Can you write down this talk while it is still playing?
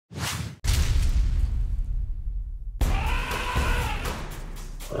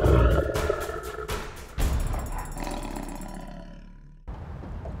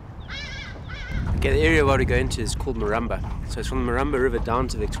Okay, the area I want to go into is called Maramba. So it's from the Maramba River down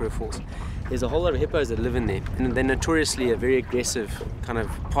to Victoria Falls. There's a whole lot of hippos that live in there, and they're notoriously a very aggressive kind of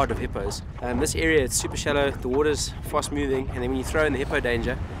pod of hippos. This area, it's super shallow, the water's fast moving, and then when you throw in the hippo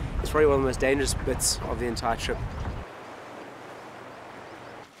danger, it's probably one of the most dangerous bits of the entire trip.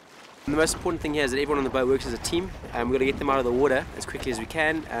 And the most important thing here is that everyone on the boat works as a team. We've got to get them out of the water as quickly as we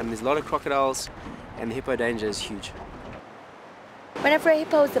can. There's a lot of crocodiles, and the hippo danger is huge. Whenever a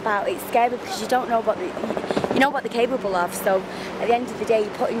hippo's about, it's scary because you don't know what they're capable of. So at the end of the day,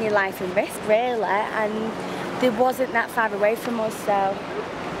 you're putting your life in risk, really. And they wasn't that far away from us, so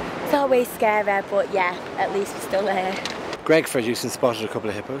it's always scary. But yeah, at least we're still here. Greg for Houston spotted a couple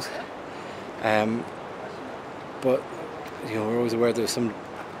of hippos, but you know, we're always aware there's some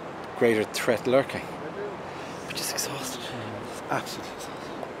greater threat lurking. We're just exhausted. It's absolutely exhausted.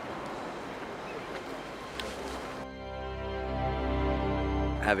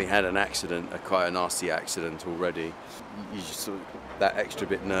 Having had an accident, quite a nasty accident already, you just sort of that extra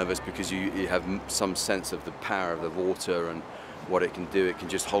bit nervous because you have some sense of the power of the water and what it can do. It can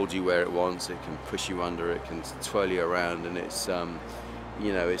just hold you where it wants. It can push you under. It can twirl you around, and it's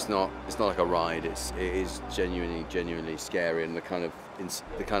you know, it's not like a ride. It is genuinely scary, and the kind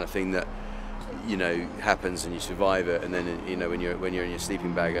of thing that, you know, happens and you survive it, and then, you know, when you're in your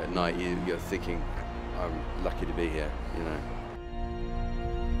sleeping bag at night, you're thinking, I'm lucky to be here, you know.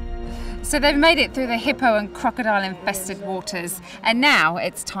 So they've made it through the hippo and crocodile infested waters, and now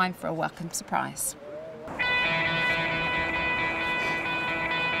it's time for a welcome surprise.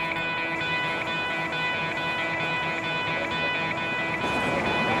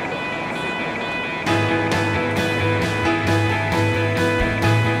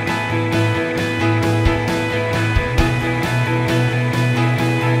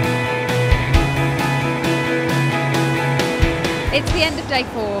 It's the end of day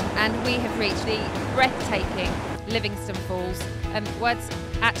 4 and we have reached the breathtaking Livingston Falls. Words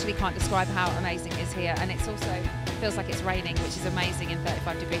actually can't describe how amazing it is here, and it's also feels like it's raining, which is amazing in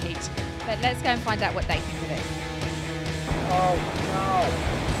 35-degree heat. But let's go and find out what they think of it. Oh no!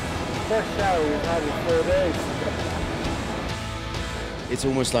 First shower we've had in 4 days. It's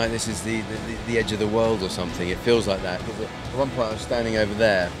almost like this is the edge of the world or something. It feels like that. Because at one point I was standing over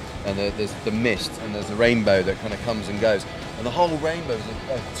there, and there's the mist, and there's a rainbow that kind of comes and goes. And the whole rainbow is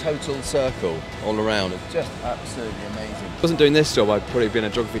a total circle all around. It's just absolutely amazing. If I wasn't doing this job, I'd probably been a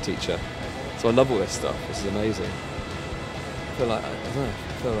geography teacher. So I love all this stuff. This is amazing. I feel like, I don't know,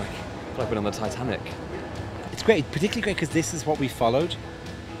 I feel like I've been on the Titanic. It's great, particularly great because this is what we followed.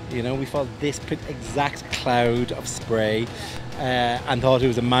 You know, we followed this exact cloud of spray and thought it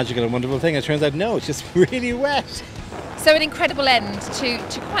was a magical and wonderful thing. It turns out, no, it's just really wet. So an incredible end to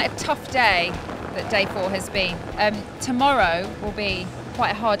quite a tough day that day 4 has been. Tomorrow will be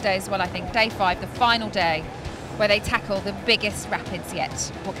quite a hard day as well, I think. Day 5, the final day, where they tackle the biggest rapids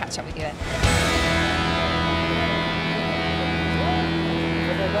yet. We'll catch up with you then.